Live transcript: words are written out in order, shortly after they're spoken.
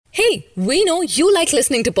Hey, we know you like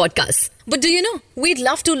listening to podcasts. But do you know? We'd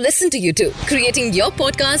love to listen to you too. Creating your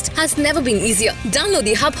podcast has never been easier. Download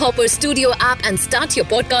the Hubhopper Studio app and start your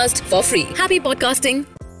podcast for free. Happy podcasting.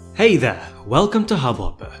 Hey there, welcome to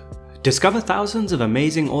Hubhopper. Discover thousands of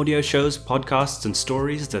amazing audio shows, podcasts, and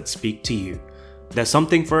stories that speak to you. There's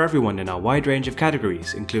something for everyone in our wide range of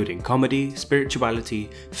categories, including comedy, spirituality,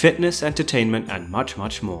 fitness, entertainment, and much,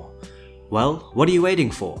 much more. Well, what are you waiting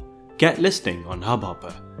for? Get listening on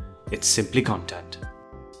Hubhopper. It's simply content.